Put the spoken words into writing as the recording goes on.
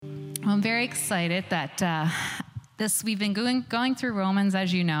I'm very excited that we've been going through Romans,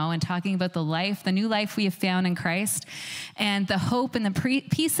 as you know, and talking about the new life we have found in Christ, and the hope and the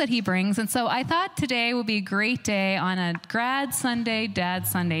peace that he brings. And so I thought today would be a great day on a Grad Sunday, Dad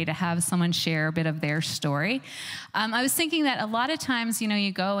Sunday, to have someone share a bit of their story. I was thinking that a lot of times,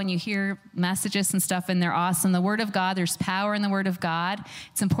 you go and you hear messages and stuff, and they're awesome. The Word of God, there's power in the Word of God.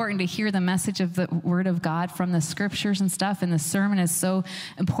 It's important to hear the message of the Word of God from the Scriptures and stuff, and the sermon is so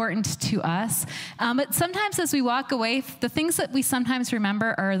important to us. But sometimes as we walk away, the things that we sometimes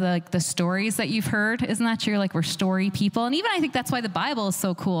remember are the stories that you've heard. Isn't that true? Like, we're story people. And even I think that's why the Bible is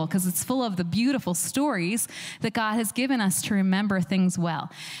so cool, because it's full of the beautiful stories that God has given us to remember things well.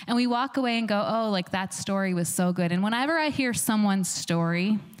 And we walk away and go, oh, like that story was so good. And whenever I hear someone's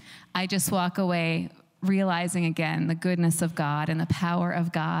story, I just walk away realizing again the goodness of God and the power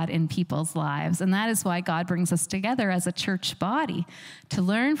of God in people's lives. And that is why God brings us together as a church body, to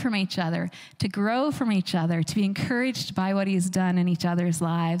learn from each other, to grow from each other, to be encouraged by what he's done in each other's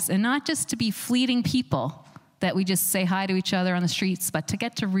lives, and not just to be fleeting people that we just say hi to each other on the streets, but to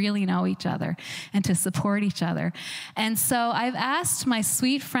get to really know each other and to support each other. And so I've asked my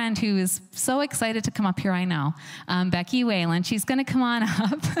sweet friend, who is so excited to come up here, I know, Becky Whalen. She's going to come on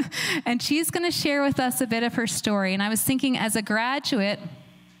up, and she's going to share with us a bit of her story. And I was thinking, as a graduate,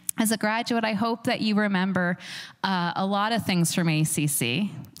 I hope that you remember a lot of things from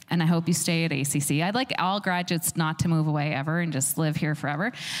ACC. And I hope you stay at ACC. I'd like all graduates not to move away ever and just live here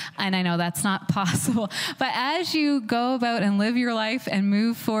forever. And I know that's not possible. But as you go about and live your life and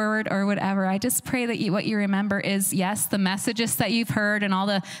move forward or whatever, I just pray that what you remember is, yes, the messages that you've heard and all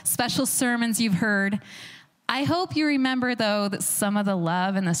the special sermons you've heard. I hope you remember, though, that some of the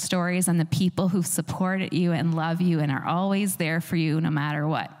love and the stories and the people who've supported you and love you and are always there for you no matter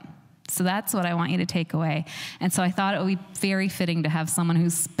what. So that's what I want you to take away. And so I thought it would be very fitting to have someone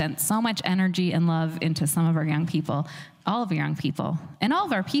who's spent so much energy and love into some of our young people, all of our young people, and all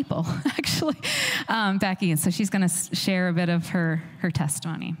of our people, actually, Becky. And so she's going to share a bit of her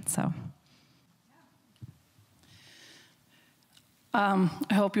testimony. So. I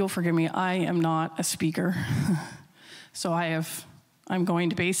hope you'll forgive me. I am not a speaker. So I'm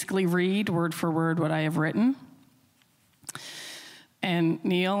going to basically read word for word what I have written. And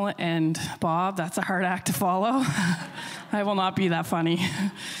Neil and Bob, that's a hard act to follow. I will not be that funny.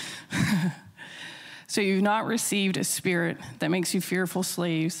 So you've not received a spirit that makes you fearful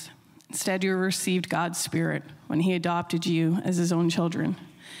slaves. Instead, you received God's Spirit when he adopted you as his own children.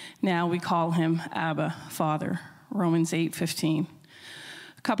 Now we call him Abba, Father, Romans 8:15.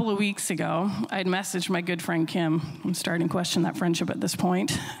 A couple of weeks ago, I had messaged my good friend Kim. I'm starting to question that friendship at this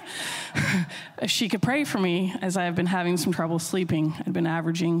point. If she could pray for me, as I have been having some trouble sleeping. I'd been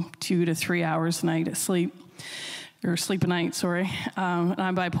averaging 2 to 3 hours a night of sleep, or sleep a night, sorry. And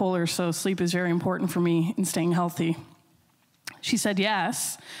I'm bipolar, so sleep is very important for me in staying healthy. She said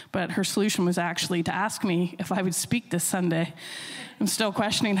yes, but her solution was actually to ask me if I would speak this Sunday. I'm still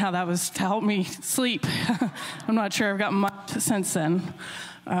questioning how that was to help me sleep. I'm not sure I've gotten much since then.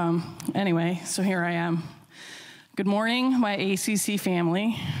 Anyway, so here I am. Good morning, my ACC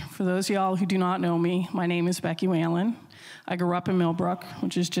family. For those of y'all who do not know me, my name is Becky Whalen. I grew up in Millbrook,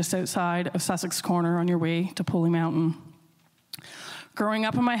 which is just outside of Sussex Corner on your way to Pulley Mountain. Growing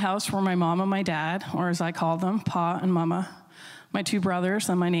up in my house were my mom and my dad, or as I call them, Pa and Mama, my 2 brothers,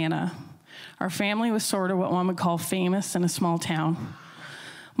 and my Nana. Our family was sort of what one would call famous in a small town.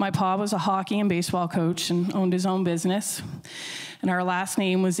 My pa was a hockey and baseball coach and owned his own business, and our last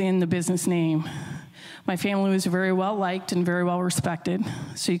name was in the business name. My family was very well liked and very well respected,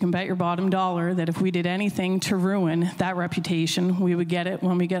 so you can bet your bottom dollar that if we did anything to ruin that reputation, we would get it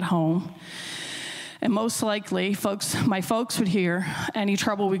when we get home. And most likely, my folks would hear any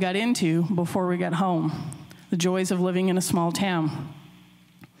trouble we got into before we got home. The joys of living in a small town.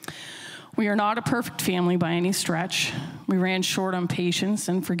 We are not a perfect family by any stretch. We ran short on patience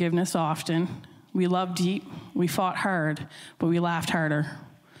and forgiveness often. We loved deep, we fought hard, but we laughed harder.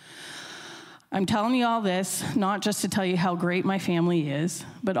 I'm telling you all this, not just to tell you how great my family is,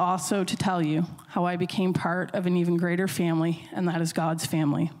 but also to tell you how I became part of an even greater family, and that is God's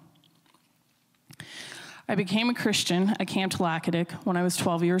family. I became a Christian at Camp Tlakadik when I was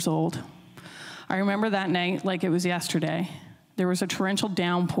 12 years old. I remember that night like it was yesterday. There was a torrential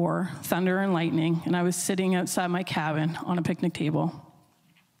downpour, thunder and lightning, and I was sitting outside my cabin on a picnic table.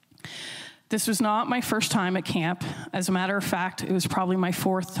 This was not my first time at camp. As a matter of fact, it was probably my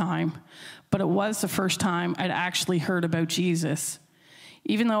 4th time, but it was the first time I'd actually heard about Jesus.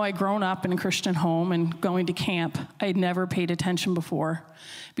 Even though I'd grown up in a Christian home and going to camp, I'd never paid attention before,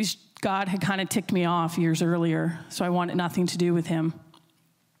 because God had kind of ticked me off years earlier, so I wanted nothing to do with him.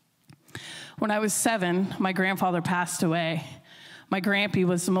 When I was 7, my grandfather passed away. My grampy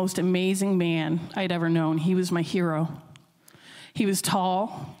was the most amazing man I'd ever known. He was my hero. He was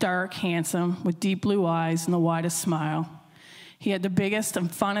tall, dark, handsome, with deep blue eyes and the widest smile. He had the biggest and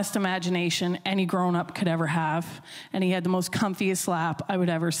funnest imagination any grown-up could ever have, and he had the most comfiest lap I would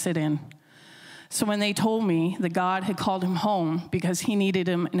ever sit in. So when they told me that God had called him home because he needed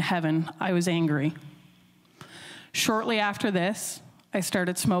him in heaven, I was angry. Shortly after this, I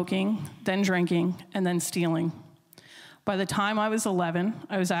started smoking, then drinking, and then stealing. By the time I was 11,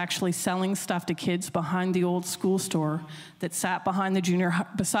 I was actually selling stuff to kids behind the old school store that sat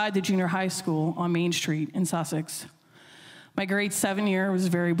beside the junior high school on Main Street in Sussex. My grade 7 year was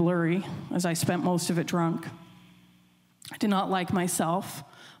very blurry, as I spent most of it drunk. I did not like myself.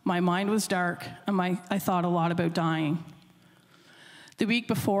 My mind was dark, and I thought a lot about dying. The week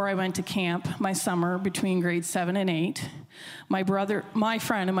before I went to camp, my summer between grades 7 and 8, my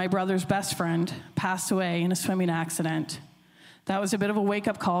friend and my brother's best friend passed away in a swimming accident. That was a bit of a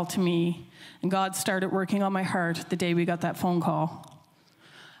wake-up call to me, and God started working on my heart the day we got that phone call.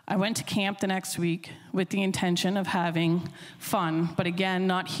 I went to camp the next week with the intention of having fun, but again,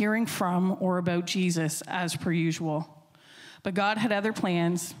 not hearing from or about Jesus as per usual. But God had other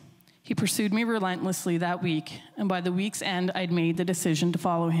plans. He pursued me relentlessly that week, and by the week's end, I'd made the decision to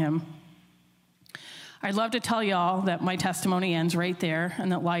follow him. I'd love to tell y'all that my testimony ends right there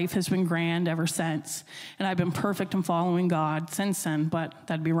and that life has been grand ever since, and I've been perfect in following God since then, but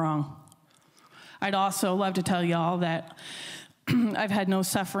that'd be wrong. I'd also love to tell y'all that I've had no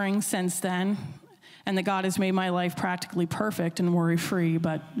suffering since then, and that God has made my life practically perfect and worry-free,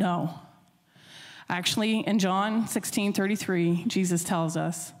 but no. Actually, in John 16:33, Jesus tells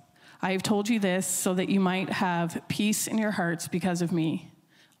us, "I have told you this so that you might have peace in your hearts because of me.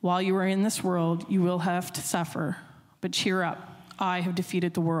 While you are in this world, you will have to suffer, but cheer up. I have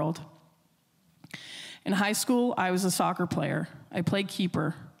defeated the world." In high school, I was a soccer player. I played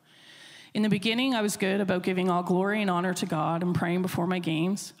keeper. In the beginning, I was good about giving all glory and honor to God and praying before my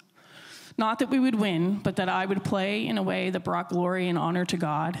games. Not that we would win, but that I would play in a way that brought glory and honor to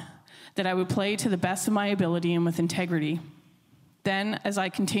God, that I would play to the best of my ability and with integrity. Then, as I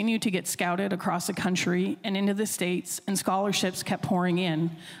continued to get scouted across the country and into the States, and scholarships kept pouring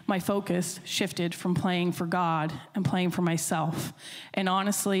in, my focus shifted from playing for God and playing for myself. And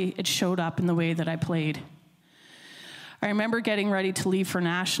honestly, it showed up in the way that I played. I remember getting ready to leave for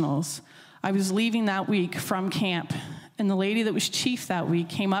nationals. I was leaving that week from camp, and the lady that was chief that week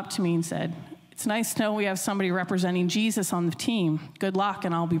came up to me and said, "It's nice to know we have somebody representing Jesus on the team. Good luck,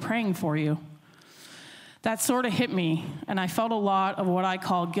 and I'll be praying for you." That sort of hit me, and I felt a lot of what I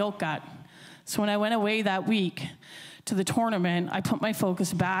call guilt gut. So when I went away that week to the tournament, I put my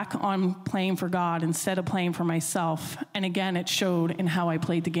focus back on playing for God instead of playing for myself. And again, it showed in how I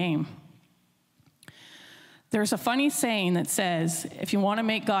played the game. There's a funny saying that says, if you want to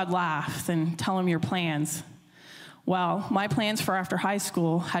make God laugh, then tell him your plans. Well, my plans for after high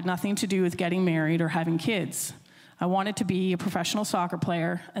school had nothing to do with getting married or having kids. I wanted to be a professional soccer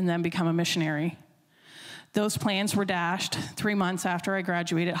player and then become a missionary. Those plans were dashed 3 months after I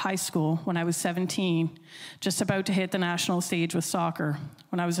graduated high school when I was 17, just about to hit the national stage with soccer,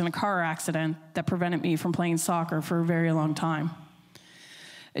 when I was in a car accident that prevented me from playing soccer for a very long time.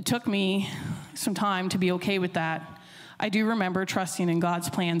 It took me some time to be okay with that. I do remember trusting in God's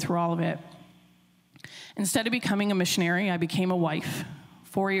plan through all of it. Instead of becoming a missionary, I became a wife.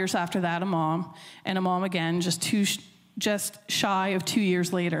 4 years after that, a mom, and a mom again just shy of 2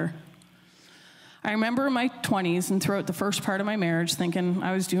 years later. I remember in my 20s and throughout the first part of my marriage thinking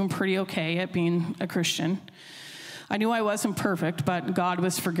I was doing pretty okay at being a Christian. I knew I wasn't perfect, but God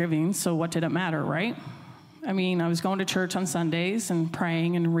was forgiving, so what did it matter, right? I mean, I was going to church on Sundays and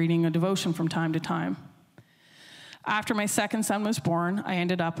praying and reading a devotion from time to time. After my second son was born, I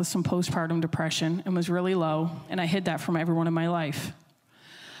ended up with some postpartum depression and was really low, and I hid that from everyone in my life.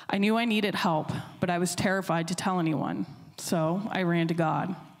 I knew I needed help, but I was terrified to tell anyone, so I ran to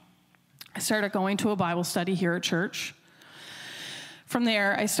God. I started going to a Bible study here at church. From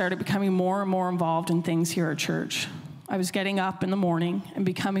there, I started becoming more and more involved in things here at church. I was getting up in the morning and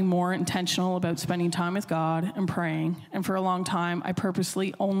becoming more intentional about spending time with God and praying, and for a long time, I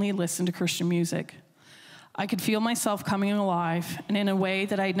purposely only listened to Christian music. I could feel myself coming alive, and in a way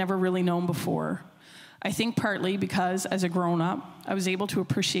that I'd never really known before. I think partly because, as a grown-up, I was able to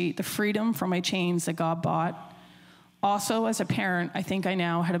appreciate the freedom from my chains that God bought. Also, as a parent, I think I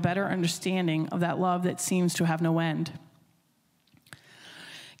now had a better understanding of that love that seems to have no end.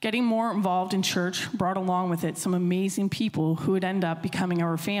 Getting more involved in church brought along with it some amazing people who would end up becoming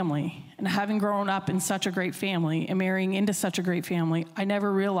our family. And having grown up in such a great family and marrying into such a great family, I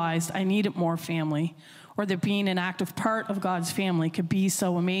never realized I needed more family, or that being an active part of God's family could be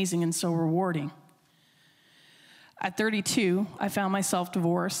so amazing and so rewarding. At 32, I found myself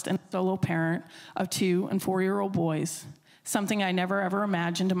divorced and a solo parent of 2 and 4-year-old boys, something I never ever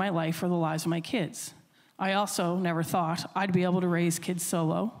imagined in my life or the lives of my kids. I also never thought I'd be able to raise kids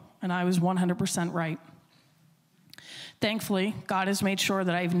solo, and I was 100% right. Thankfully, God has made sure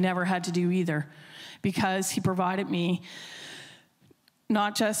that I've never had to do either, because he provided me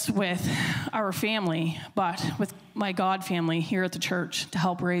not just with our family, but with my God family here at the church to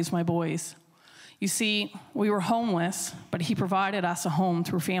help raise my boys. You see, we were homeless, but he provided us a home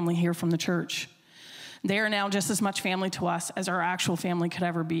through family here from the church. They are now just as much family to us as our actual family could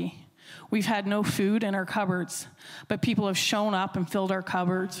ever be. We've had no food in our cupboards, but people have shown up and filled our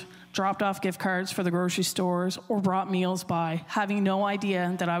cupboards, dropped off gift cards for the grocery stores, or brought meals by, having no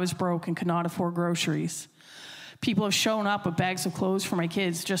idea that I was broke and could not afford groceries. People have shown up with bags of clothes for my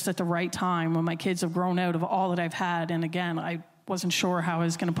kids just at the right time when my kids have grown out of all that I've had. And again, I wasn't sure how I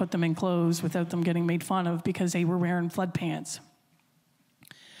was going to put them in clothes without them getting made fun of because they were wearing flood pants.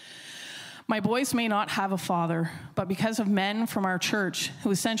 My boys may not have a father, but because of men from our church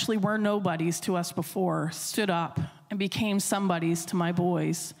who essentially were nobodies to us before, stood up and became somebodies to my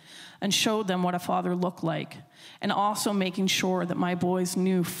boys and showed them what a father looked like, and also making sure that my boys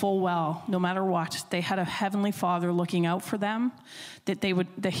knew full well, no matter what, they had a heavenly Father looking out for them,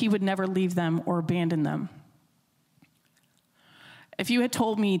 that he would never leave them or abandon them. If you had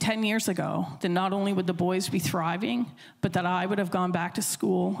told me 10 years ago that not only would the boys be thriving, but that I would have gone back to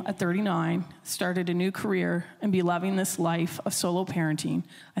school at 39, started a new career, and be loving this life of solo parenting,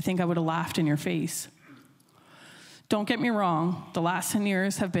 I think I would have laughed in your face. Don't get me wrong, the last 10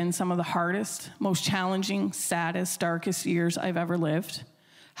 years have been some of the hardest, most challenging, saddest, darkest years I've ever lived.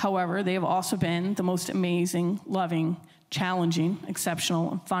 However, they have also been the most amazing, loving, challenging,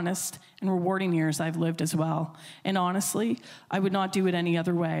 exceptional, and funnest and rewarding years I've lived as well. And honestly, I would not do it any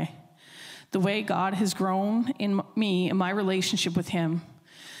other way. The way God has grown in me and my relationship with him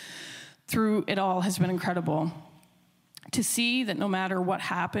through it all has been incredible. To see that no matter what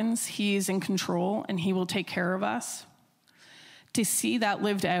happens, he is in control and he will take care of us. To see that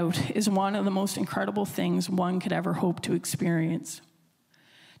lived out is one of the most incredible things one could ever hope to experience.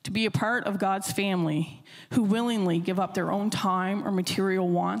 To be a part of God's family who willingly give up their own time or material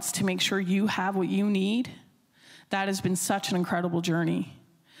wants to make sure you have what you need, that has been such an incredible journey.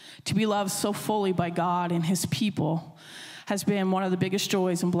 To be loved so fully by God and his people has been one of the biggest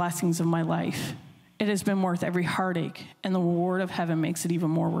joys and blessings of my life. It has been worth every heartache, and the reward of heaven makes it even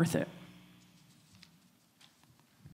more worth it.